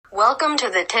Welcome to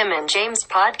the Tim and James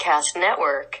Podcast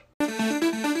Network.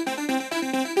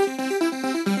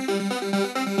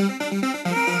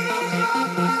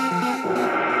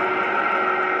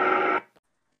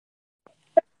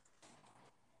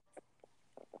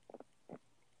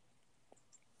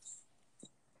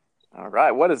 All right,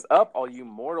 what is up, all you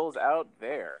mortals out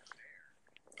there?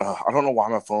 I don't know why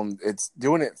my phone. It's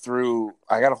doing it through.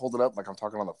 I gotta hold it up like I'm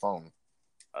talking on the phone.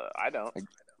 I don't.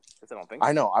 I don't think.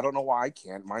 I know. I don't know why I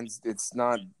can't. Mine's. It's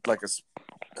not like a.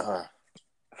 All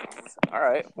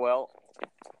right. Well,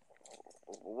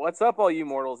 what's up, all you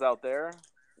mortals out there?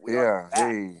 Yeah.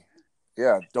 Hey.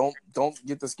 Yeah. Don't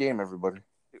get this game, everybody.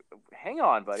 Hang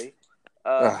on, buddy.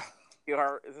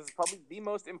 This is probably the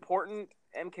most important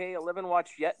MK11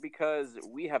 watch yet because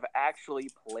we have actually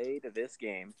played this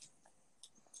game.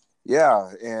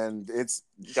 Yeah, and it's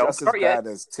just as bad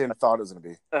as Tim thought it was going to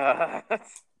be.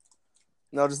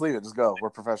 No, just leave it. Just go. We're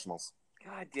professionals.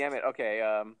 God damn it. Okay.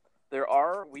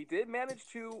 We did manage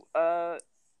to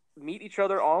meet each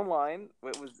other online.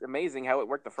 It was amazing how it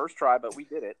worked the first try, but we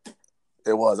did it.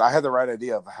 It was. I had the right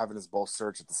idea of having us both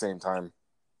search at the same time.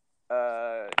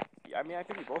 I mean, I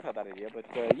think we both had that idea, but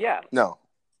yeah. No.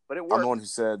 But it worked. I'm the one who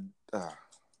said.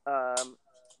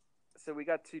 So we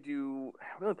got to do.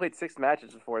 We only played 6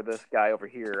 matches before this guy over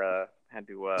here had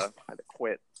to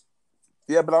quit.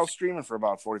 Yeah, but I was streaming for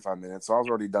about 45 minutes, so I was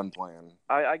already done playing.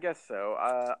 I guess so.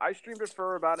 I streamed it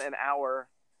for about an hour,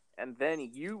 and then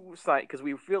you signed because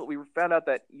we found out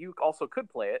that you also could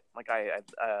play it. Like I had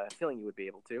a feeling you would be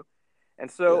able to, and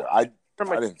so yeah, I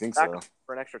didn't think so.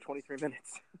 For an extra 23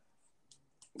 minutes.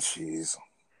 Jeez.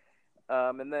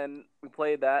 And then we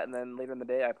played that, and then later in the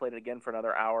day, I played it again for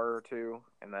another hour or two,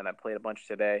 and then I played a bunch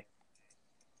today.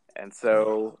 And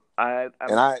so I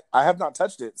have not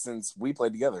touched it since we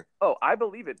played together. Oh, I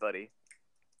believe it, buddy.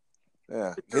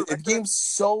 Yeah, the game's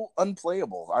so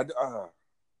unplayable. It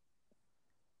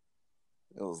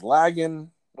was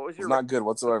lagging. It was not good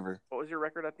whatsoever. What was your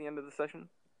record at the end of the session?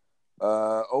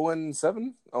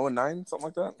 0-7, 0-9, something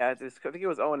like that. Yeah, I think it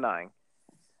was 0-9.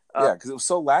 Yeah, because it was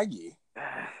so laggy.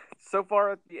 So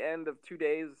far at the end of 2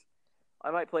 days, I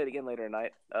might play it again later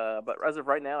tonight. But as of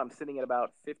right now, I'm sitting at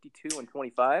about 52 and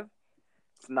 25.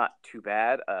 It's not too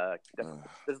bad.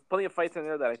 There's plenty of fights in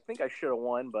there that I think I should have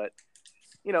won, but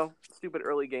stupid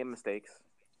early game mistakes.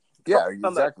 Yeah,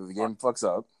 exactly. The game fucks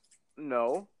up.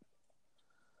 No.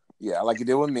 Yeah, like it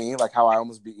did with me, like how I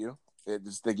almost beat you.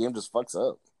 The game just fucks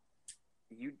up.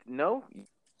 You know?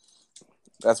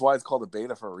 That's why it's called a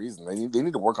beta for a reason. They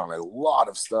need to work on a lot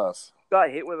of stuff.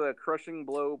 Got hit with a crushing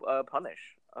blow punish.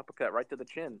 Uppercut right to the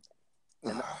chin.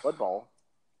 And blood ball.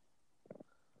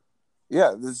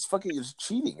 Yeah, this fucking is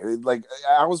cheating. Like,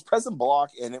 I was pressing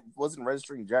block and it wasn't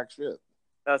registering jack shit.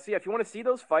 So yeah, if you want to see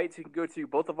those fights, you can go to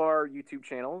both of our YouTube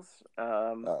channels.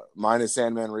 Mine is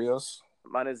Sandman Rios.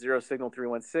 Mine is Zero Signal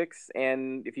 316.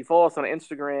 And if you follow us on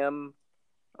Instagram,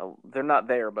 they're not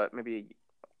there, but maybe...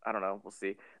 I don't know. We'll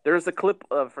see. There's a clip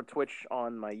for Twitch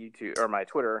on my YouTube or my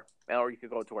Twitter, or you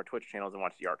could go to our Twitch channels and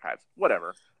watch the archives.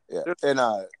 Whatever. Yeah. And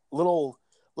little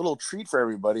treat for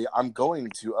everybody. I'm going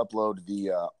to upload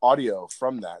the audio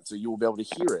from that, so you will be able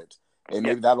to hear it, and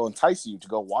maybe that'll entice you to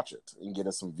go watch it and get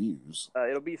us some views.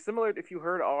 It'll be similar if you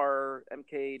heard our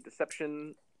MK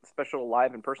Deception special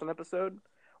live in person episode,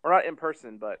 or not in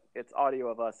person, but it's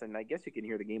audio of us, and I guess you can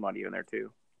hear the game audio in there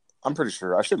too. I'm pretty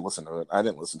sure. I should listen to it. I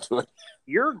didn't listen to it.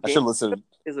 Your game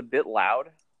is a bit loud.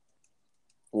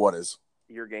 What is?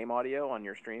 Your game audio on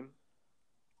your stream.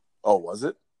 Oh, was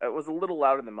it? It was a little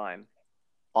louder than mine.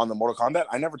 On the Mortal Kombat?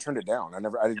 I never turned it down.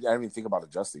 I didn't even think about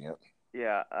adjusting it.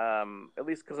 Yeah, at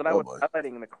least because when I was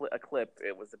highlighting a clip,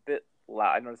 it was a bit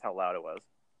loud. I noticed how loud it was.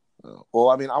 Oh. Well,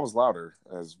 I mean, I was louder,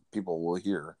 as people will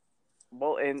hear.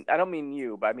 Well, and I don't mean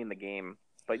you, but I mean the game.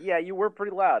 But yeah, you were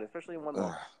pretty loud, especially in one of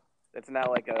them. It's now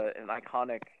like an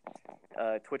iconic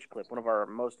Twitch clip, one of our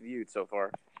most viewed so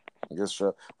far. I guess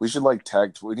we should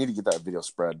tag. We need to get that video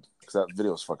spread because that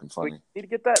video is fucking funny. We need to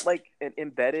get that an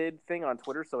embedded thing on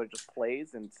Twitter so it just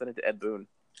plays and send it to Ed Boon.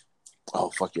 Oh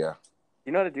fuck yeah!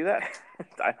 You know how to do that?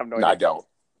 I have no idea. No, I don't.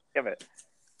 Give it.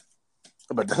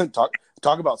 But then talk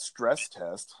about stress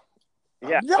test.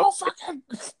 Yeah. No fucking.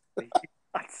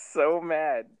 I'm so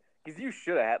mad because you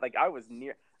should have had. I was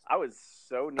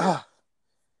so near.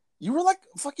 You were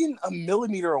fucking a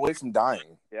millimeter away from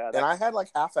dying. Yeah. And I had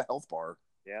half a health bar.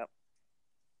 Yeah.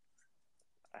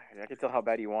 I could tell how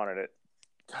bad you wanted it.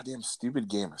 Goddamn stupid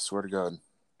game, I swear to God.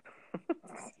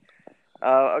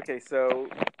 Okay, so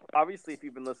obviously if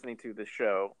you've been listening to this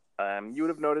show, you would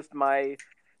have noticed my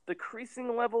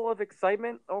decreasing level of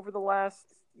excitement over the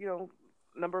last,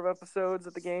 number of episodes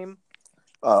of the game.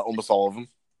 Almost all of them.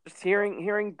 just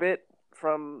hearing bit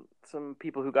from some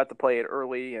people who got to play it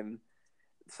early and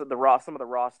so some of the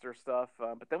roster stuff.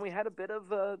 But then we had a bit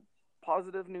of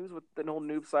positive news with the whole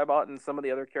Noob Saibot and some of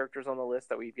the other characters on the list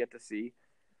that we've yet to see.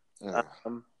 Yeah.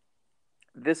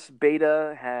 This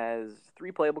beta has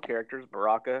 3 playable characters: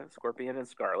 Baraka, Scorpion, and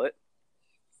Scarlet.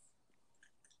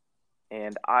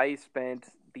 And I spent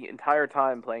the entire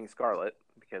time playing Scarlet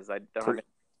because I don't have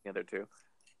the other 2.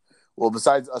 Well,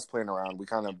 besides us playing around, we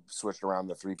kind of switched around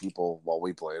the 3 people while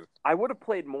we played. I would have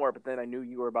played more, but then I knew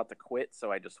you were about to quit,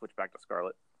 so I just switched back to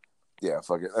Scarlet. Yeah,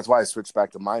 fuck it. That's why I switched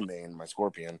back to my main, my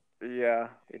Scorpion. Yeah,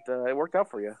 it worked out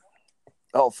for you.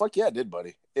 Oh, fuck yeah, it did,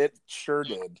 buddy. It sure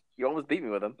did. You almost beat me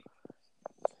with him.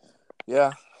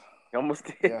 Yeah. You almost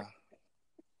did. Yeah.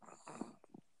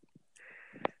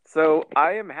 So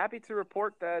I am happy to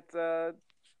report that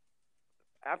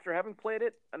after having played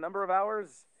it a number of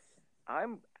hours,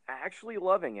 I'm actually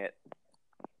loving it.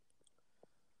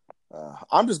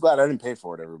 I'm just glad I didn't pay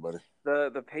for it, everybody.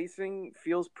 The pacing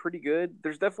feels pretty good.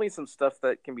 There's definitely some stuff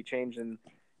that can be changed, and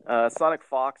Sonic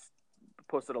Fox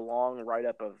posted a long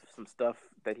write-up of some stuff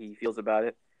that he feels about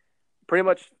it. Pretty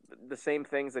much the same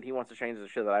things that he wants to change is the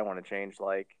shit that I want to change,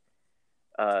 like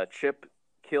chip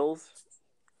kills.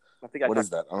 What is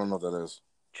that? I don't know what that is.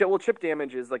 Chip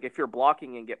damage is like if you're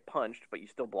blocking and get punched, but you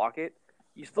still block it,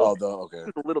 you still okay.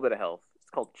 lose a little bit of health.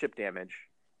 It's called chip damage.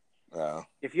 Yeah.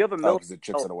 If you have because it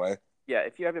chips it away. Yeah,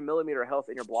 if you have a millimeter health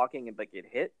and you're blocking and like get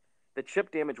hit, the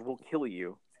chip damage will kill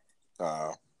you.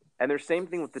 And there's same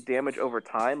thing with the damage over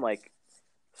time. Like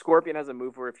Scorpion has a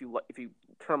move where if you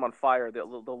turn them on fire,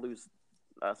 they'll lose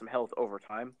some health over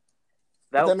time.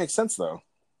 That makes sense though.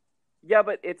 Yeah,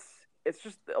 but it's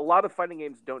just a lot of fighting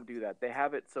games don't do that. They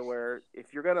have it so where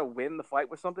if you're gonna win the fight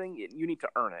with something, you need to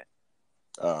earn it.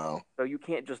 Oh. So you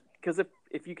can't just because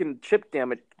if you can chip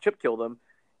kill them,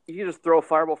 you can just throw a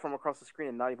fireball from across the screen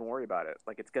and not even worry about it.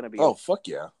 Like it's gonna be. Oh fuck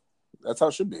yeah, that's how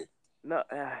it should be.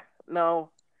 No.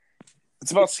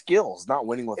 It's about skills, not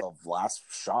winning with a last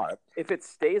shot. If it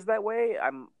stays that way,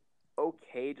 I'm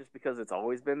okay just because it's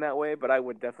always been that way. But I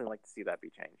would definitely like to see that be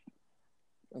changed.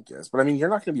 I guess, but I mean, you're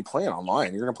not going to be playing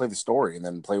online. You're going to play the story and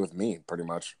then play with me, pretty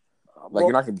much.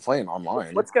 You're not going to be playing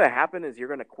online. What's going to happen is you're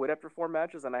going to quit after 4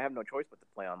 matches, and I have no choice but to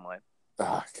play online.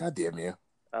 God damn you.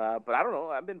 But I don't know.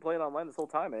 I've been playing online this whole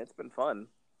time, and it's been fun.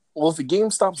 Well, if the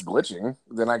game stops glitching,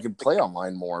 then I could play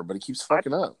online more, but it keeps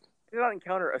fucking up. I did not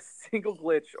encounter a single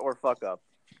glitch or fuck up.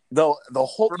 Though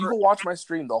you can watch my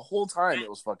stream the whole time it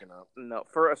was fucking up. No,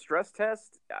 for a stress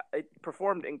test, it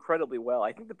performed incredibly well.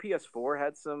 I think the PS4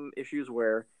 had some issues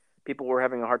where people were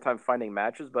having a hard time finding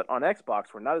matches, but on Xbox,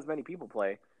 where not as many people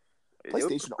play,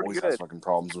 PlayStation always has fucking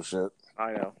problems with shit.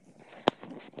 I know.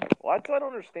 Well, I don't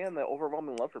understand the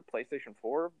overwhelming love for PlayStation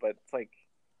 4, but it's like,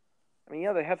 I mean,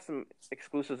 yeah, they have some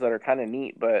exclusives that are kind of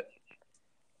neat, but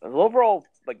the overall,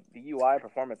 like the UI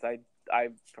performance, I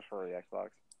prefer the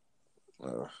Xbox.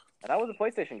 And I was a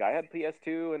PlayStation guy. I had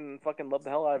PS2 and fucking loved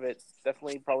the hell out of it. It's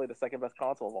definitely probably the second best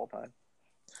console of all time.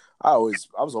 I was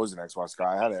always an Xbox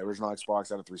guy. I had an original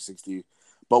Xbox, I had a 360,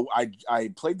 but I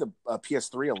played the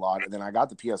PS3 a lot, and then I got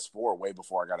the PS4 way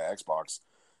before I got an Xbox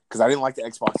because I didn't like the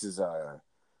Xbox's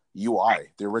UI.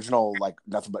 The original, like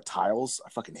nothing but tiles. I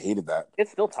fucking hated that.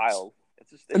 It's still tiles.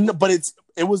 But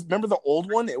it was. Remember the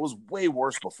old one? It was way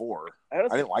worse before. I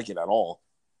didn't like it at all.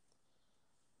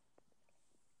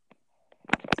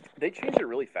 They changed it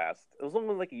really fast. It was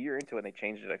only like a year into it, and they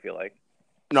changed it. I feel like.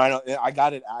 No, I know. I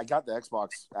got it. I got the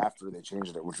Xbox after they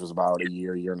changed it, which was about a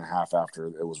year and a half after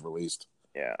it was released.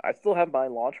 Yeah, I still have my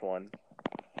launch one.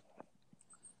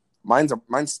 Mine's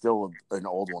still an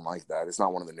old one like that. It's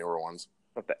not one of the newer ones.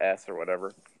 Like the S or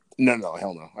whatever. No,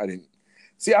 hell no. I didn't.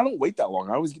 See, I don't wait that long.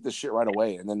 I always get this shit right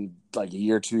away, and then like a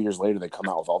year, 2 years later, they come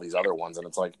out with all these other ones, and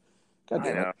it's like, God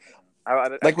damn it! I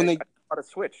bought a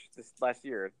Switch this last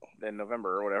year in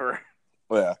November or whatever.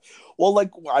 Yeah. Well,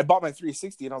 like I bought my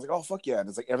 360 and I was like, oh fuck yeah. And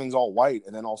it's like everything's all white.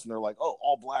 And then all of a sudden they're like, oh,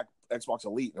 all black Xbox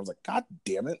Elite. And I was like, God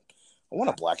damn it. I want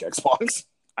a black Xbox.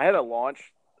 I had a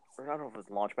launch, or I don't know if it was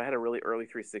launch, but I had a really early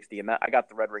 360 and I got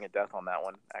the Red Ring of Death on that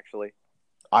one, actually.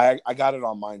 I got it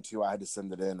on mine too. I had to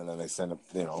send it in and then they sent it,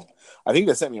 I think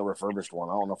they sent me a refurbished one.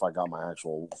 I don't know if I got my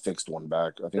actual fixed one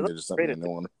back. I think they just sent me a new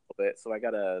one. So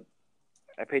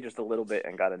I paid just a little bit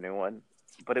and got a new one.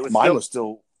 But it was mine was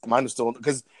still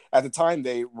because at the time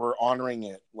they were honoring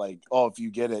it like, oh, if you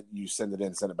get it, you send it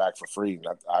in, send it back for free. And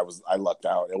I lucked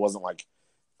out. It wasn't like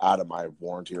out of my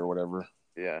warranty or whatever.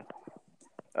 Yeah.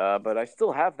 But I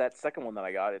still have that second one that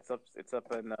I got. It's up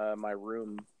in my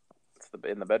room. It's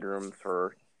in the bedroom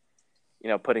for,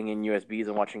 putting in USBs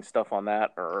and watching stuff on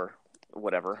that or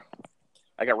whatever.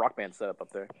 I got Rock Band set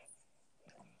up there.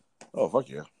 Oh, fuck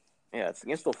yeah. Yeah, it's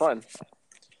still fun.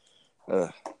 Uh,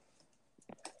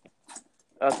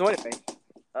 So anyway,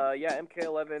 yeah,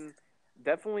 MK11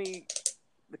 definitely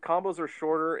the combos are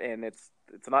shorter and it's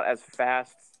not as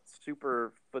fast,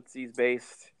 super footsies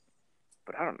based.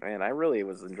 But I don't, man, I really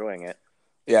was enjoying it.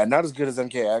 yeah, not as good as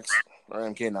MKX or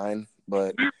MK9,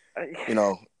 but I-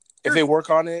 if they work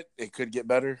on it, it could get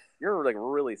better. You're like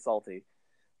really salty.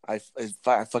 I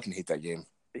fucking hate that game.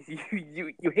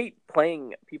 You hate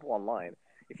playing people online.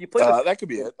 If you play this, That could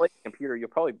be it. play the computer, you'll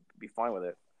probably be fine with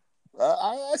it.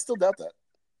 I still doubt that.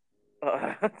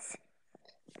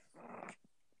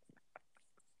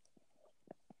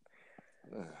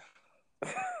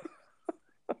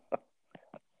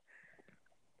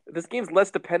 This game's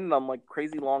less dependent on like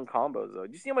crazy long combos though.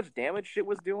 Did you see how much damage shit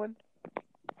was doing?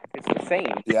 It's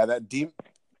insane. Yeah, that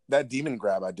demon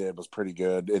grab I did was pretty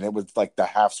good, and it was like the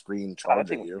half screen God, that charge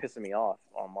thing at you. was pissing me off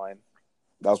online.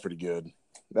 That was pretty good.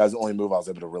 That was the only move I was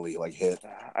able to really like hit.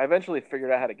 I eventually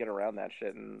figured out how to get around that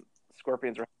shit, and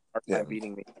Scorpions are hard time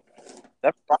beating me.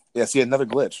 That Yeah, see another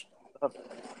glitch.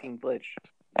 fucking glitch.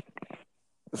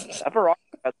 That Baraka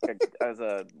has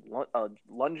a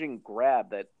lunging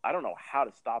grab that I don't know how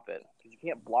to stop it because you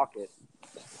can't block it.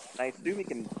 And I assume you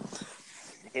can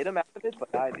hit him out of it,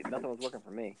 but nothing was working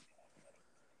for me.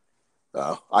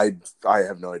 I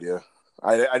have no idea.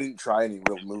 I didn't try any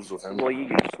real moves with him. Well, you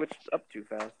switched up too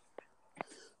fast.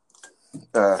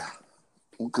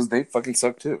 Because they fucking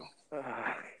suck too.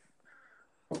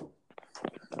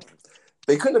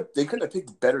 They couldn't have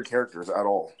picked better characters at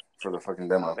all for the fucking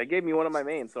demo. They gave me one of my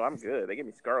mains, so I'm good. They gave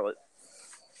me Scarlet.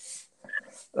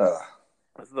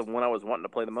 This is the one I was wanting to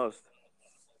play the most.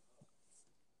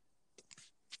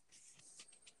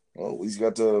 Well, at least you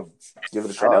got to give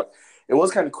it a shot. It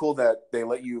was kind of cool that they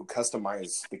let you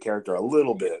customize the character a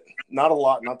little bit. Not a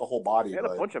lot, not the whole body. They had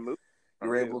a bunch of moves. You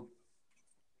were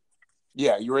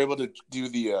able to do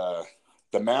the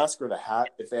mask or the hat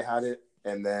if they had it,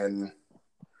 and then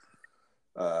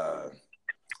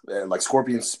like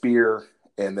Scorpion Spear,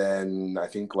 and then I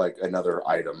think like another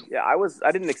item. Yeah, I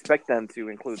didn't expect them to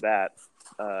include that.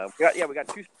 We got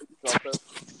two also to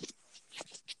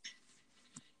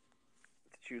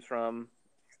choose from.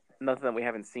 Nothing that we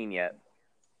haven't seen yet.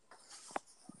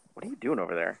 What are you doing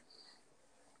over there?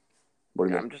 What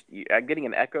do you mean? I'm getting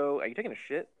an echo. Are you taking a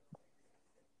shit?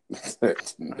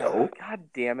 No. God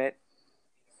damn it.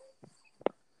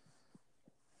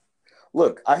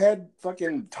 Look, I had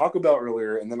fucking Taco Bell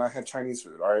earlier, and then I had Chinese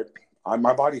food. All right,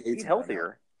 my body hates Eat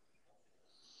healthier.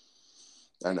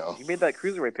 Right, I know. You made that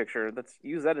cruiserweight picture. Let's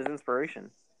use that as inspiration.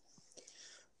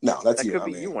 No, that's you. That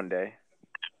could be you one day.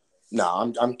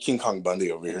 No, I'm King Kong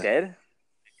Bundy over here. Dead?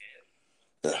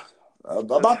 Yeah,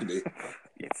 about to be.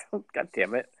 God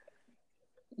damn it.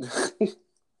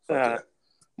 My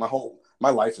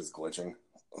life is glitching.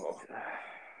 Oh.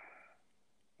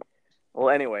 Well,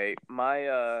 anyway,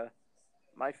 my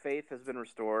faith has been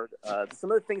restored.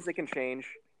 Some of the things that can change,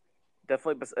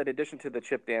 definitely in addition to the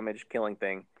chip damage killing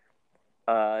thing,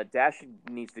 Dash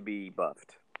needs to be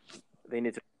buffed. They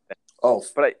need to. Oh,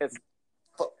 but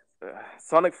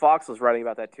Sonic Fox was writing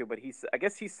about that too. But I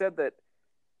guess he said that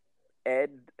Ed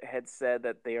had said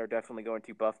that they are definitely going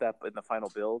to buff that in the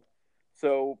final build.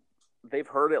 So they've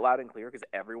heard it loud and clear because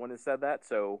everyone has said that.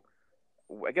 So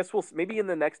I guess maybe in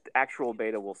the next actual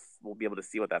beta we'll be able to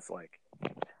see what that's like.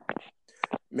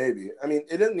 Maybe. I mean,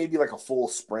 it didn't need to be like a full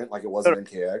sprint like it was in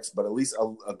MKX, but at least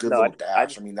a good little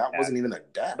dash. I mean, that wasn't even a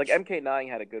dash. Like MK9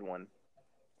 had a good one.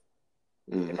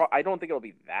 I don't think it'll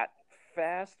be that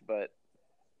fast, but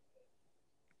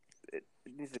it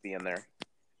needs to be in there.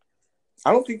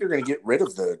 I don't think they're going to get rid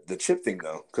of the chip thing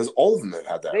though, because all of them have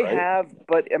had that. They right? have,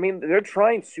 but I mean, they're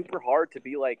trying super hard to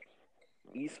be like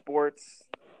esports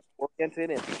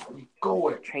oriented and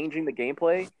changing the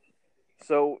gameplay.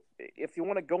 So if you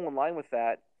want to go in line with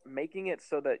that, making it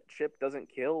so that chip doesn't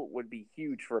kill would be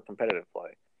huge for competitive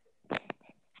play.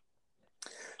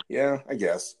 Yeah, I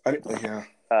guess. Yeah.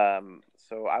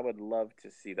 So I would love to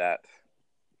see that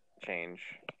change,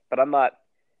 but I'm not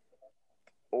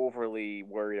overly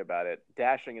worried about it.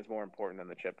 Dashing is more important than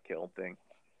the chip kill thing.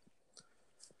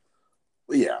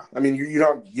 Yeah, I mean, you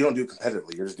don't do it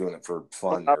competitively. You're just doing it for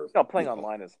fun. Playing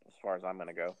online as far as I'm going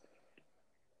to go.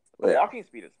 The walking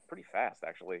speed is pretty fast,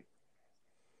 actually.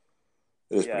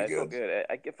 It is pretty good. Felt good.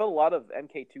 It felt a lot of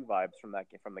MK2 vibes from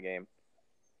the game.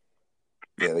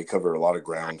 Yeah, they cover a lot of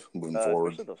ground moving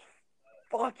forward. Especially those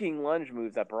fucking lunge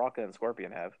moves that Baraka and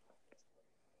Scorpion have.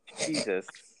 Jesus.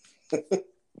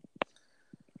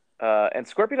 And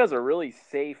Scorpion has a really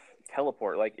safe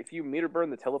teleport. Like, if you meter burn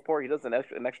the teleport, he does an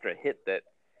extra hit that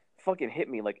fucking hit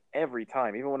me, like, every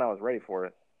time, even when I was ready for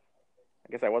it.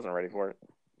 guess I wasn't ready for it.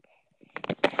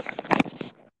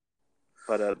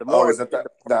 But the more is that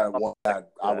one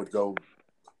that I would go?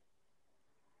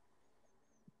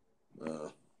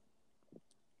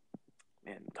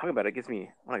 Man, talking about it gets me.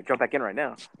 I want to jump back in right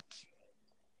now.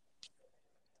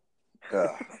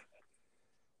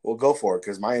 Well, go for it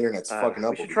because my internet's fucking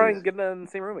up. We should try and get in the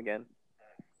same room again.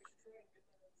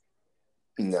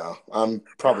 No, I'm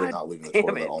probably not leaving the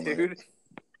toilet all night. Dude.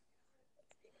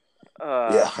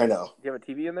 Yeah, I know. Do you have a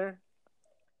TV in there?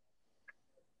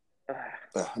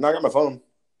 No, I got my phone.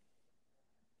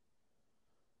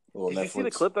 Did you see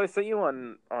the clip that I sent you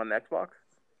on Xbox?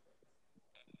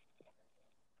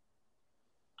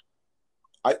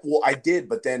 I did,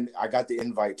 but then I got the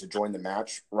invite to join the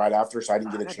match right after, so I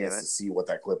didn't get a chance to see what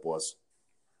that clip was.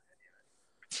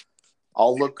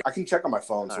 I'll look. I can check on my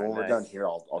phone. So when we're done here,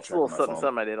 I'll check on my phone.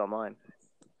 Something I did online.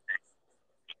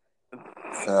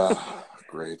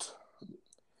 Great.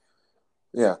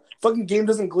 Yeah, fucking game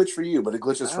doesn't glitch for you, but it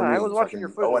glitches for me. I was watching your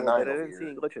footage a little bit. I didn't see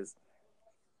any glitches.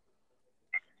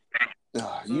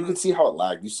 You can see how it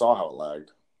lagged. You saw how it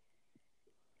lagged.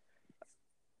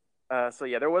 So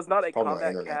yeah, there was not a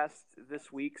combat cast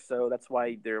this week, so that's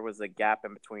why there was a gap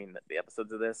in between the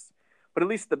episodes of this. But at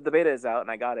least the beta is out, and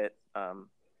I got it.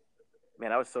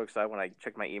 Man, I was so excited when I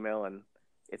checked my email and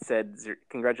it said,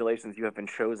 "Congratulations, you have been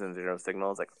chosen." Zero Signal. I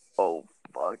was like, "Oh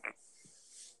fuck."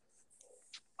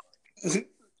 If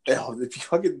you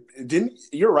fucking didn't,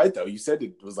 you're right though. You said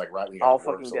it was like right when you all got to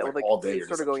work, fucking so day. like all day. It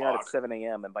started going out at 7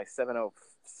 a.m. and by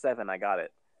 7:07 I got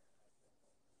it.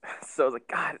 So I was like,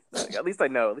 God, at least I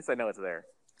know it's there.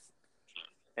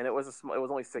 And it was it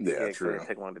was only 6 gigs, so it didn't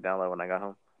take long to download when I got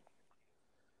home.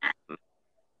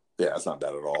 Yeah, it's not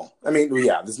bad at all. I mean,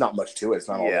 yeah, there's not much to it. It's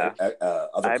not all that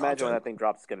other I imagine content. when that thing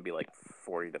drops, it's going to be like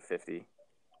 40 to 50.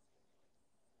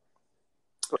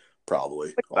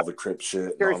 Probably all the crypt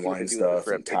shit, and online stuff,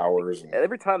 and towers. And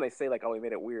every time they say like, "Oh, we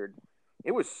made it weird,"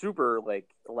 it was super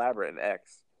like elaborate in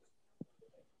X.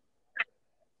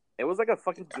 It was like a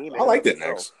fucking game. I liked it in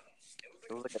X.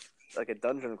 It was like a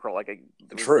dungeon crawl.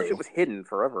 True. Shit was hidden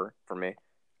forever for me.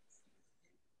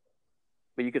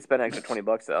 But you could spend an extra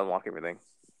 $20 to unlock everything.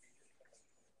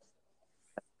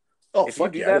 Oh, if you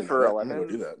do that for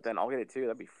 11, then I'll get it too.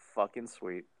 That'd be fucking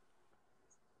sweet.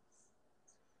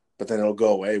 But then it'll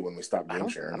go away when we stop game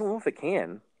sharing. I don't know if it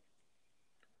can.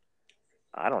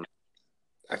 I don't know.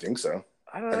 I think so.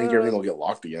 I think everything will get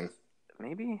locked again.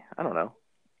 Maybe? I don't know.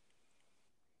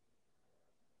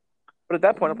 But at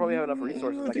that point, I'll probably have enough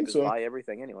resources. I can just buy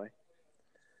everything anyway.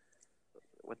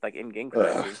 With like in-game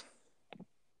currency.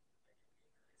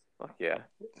 Fuck yeah.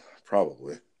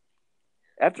 Probably.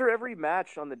 After every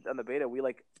match on the beta,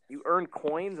 you earn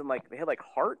coins and like they had like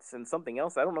hearts and something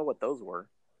else. I don't know what those were.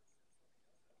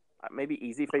 Maybe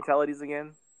easy fatalities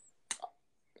again,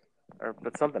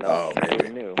 but something else. Oh, maybe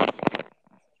new.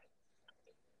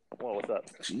 Whoa, what's up?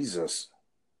 Jesus,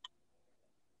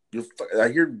 I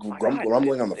hear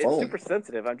rumbling on the phone. It's super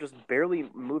sensitive. I'm just barely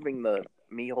moving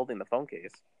me holding the phone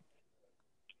case.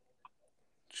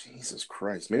 Jesus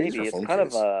Christ, maybe it's kind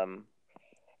of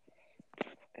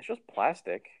it's just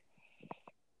plastic.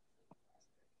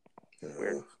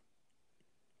 Weird.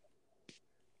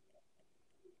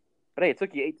 But hey, it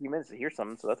took you 18 minutes to hear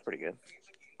something, so that's pretty good.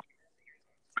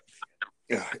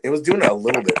 Yeah, it was doing it a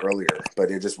little bit earlier,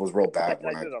 but it just was real bad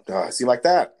when I see like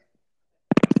that.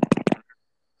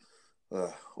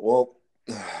 Well, all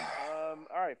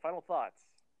right, final thoughts.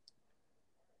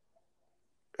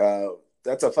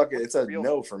 It's a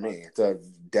no for me. It's a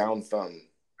down thumb.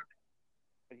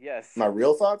 Yes. My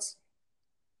real thoughts?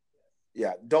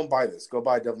 Yeah, don't buy this. Go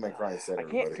buy Devil May Cry instead. I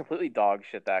can't completely dog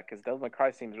shit that because Devil May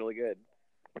Cry seems really good.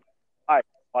 I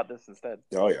bought this instead.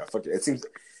 Oh yeah, fuck it. It seems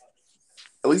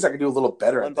at least I can do a little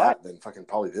better at that than fucking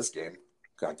probably this game.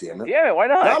 God damn it. Yeah, why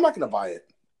not? No, I'm not gonna buy it.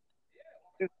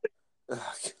 Damn it!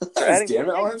 I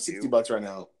don't have $60 right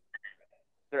now.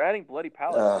 They're adding Bloody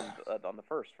Palace on the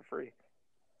first for free.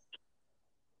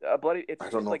 Bloody. I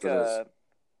don't know like what that is.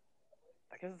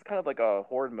 I guess it's kind of like a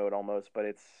horde mode almost, but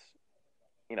it's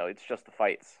it's just the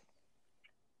fights.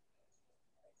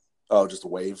 Oh, just a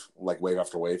wave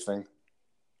after wave thing.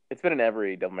 It's been in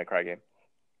every Devil May Cry game.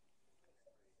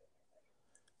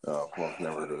 Oh well,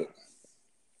 never heard of it.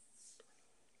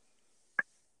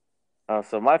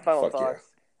 So my final thoughts.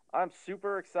 Yeah. I'm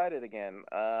super excited again.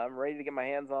 I'm ready to get my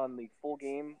hands on the full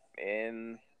game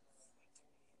in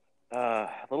a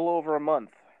little over a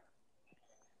month.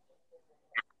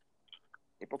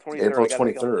 April 23rd. April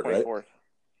 23rd, right?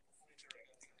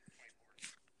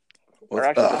 Or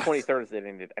actually, the 23rd is the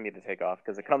day I need to take off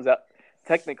because it comes out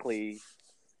technically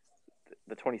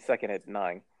the 22nd at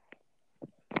 9.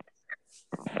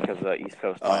 because East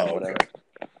Coast time, Oh, whatever. okay.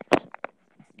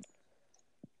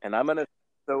 And I'm gonna.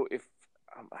 So if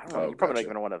I don't know, you're probably Gotcha.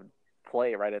 not gonna want to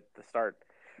play right at the start.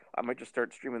 I might just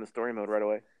start streaming the story mode right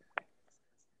away.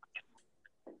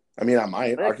 I mean, I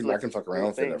might. I Actually, can fuck around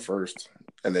with it at first,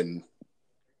 and then.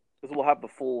 Because we'll have the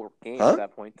full game Huh? at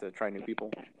that point to try new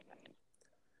people.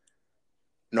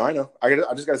 No, I know. I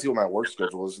just got to see what my work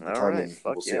schedule is at the All time, right, and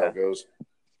fuck we'll see yeah. how it goes.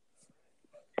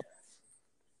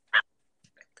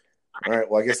 All right.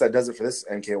 Well, I guess that does it for this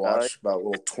NK Watch. About a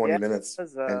little 20 minutes.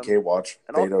 NK Watch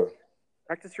and beta. also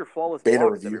practice your flawless Beta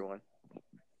blocks, review. everyone.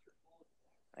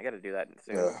 I got to do that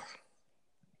soon.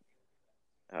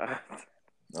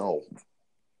 No.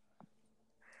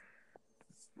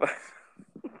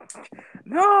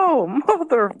 No,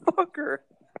 motherfucker.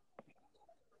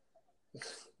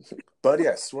 Buddy,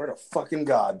 I swear to fucking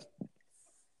God.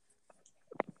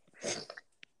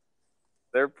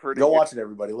 They're pretty Go good. watch it,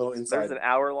 everybody. A little inside. There's an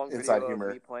hour-long inside video humor.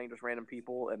 of me playing just random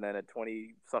people, and then a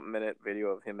 20-something minute video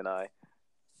of him and I.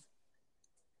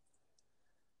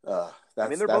 That's, I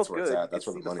mean, they're that's both where good. it's at. That's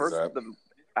where the money's at. The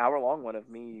hour-long one of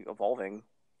me evolving.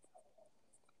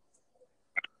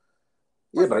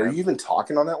 Yeah, but are you even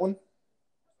talking on that one?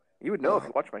 You would know if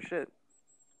you watch my shit.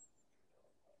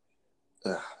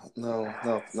 No,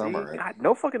 I'm all right. God,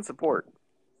 no fucking support.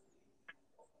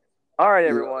 All right,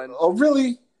 everyone. Oh,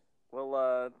 really? Well,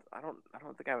 I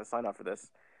don't think I have a sign off for this,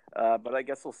 but I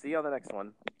guess we'll see you on the next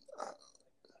one.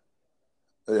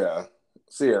 Yeah.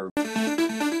 See ya.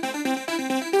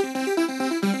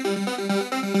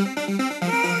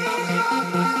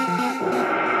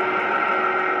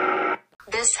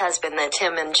 This has been the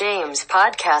Tim and James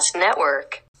Podcast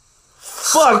Network.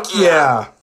 Fuck yeah!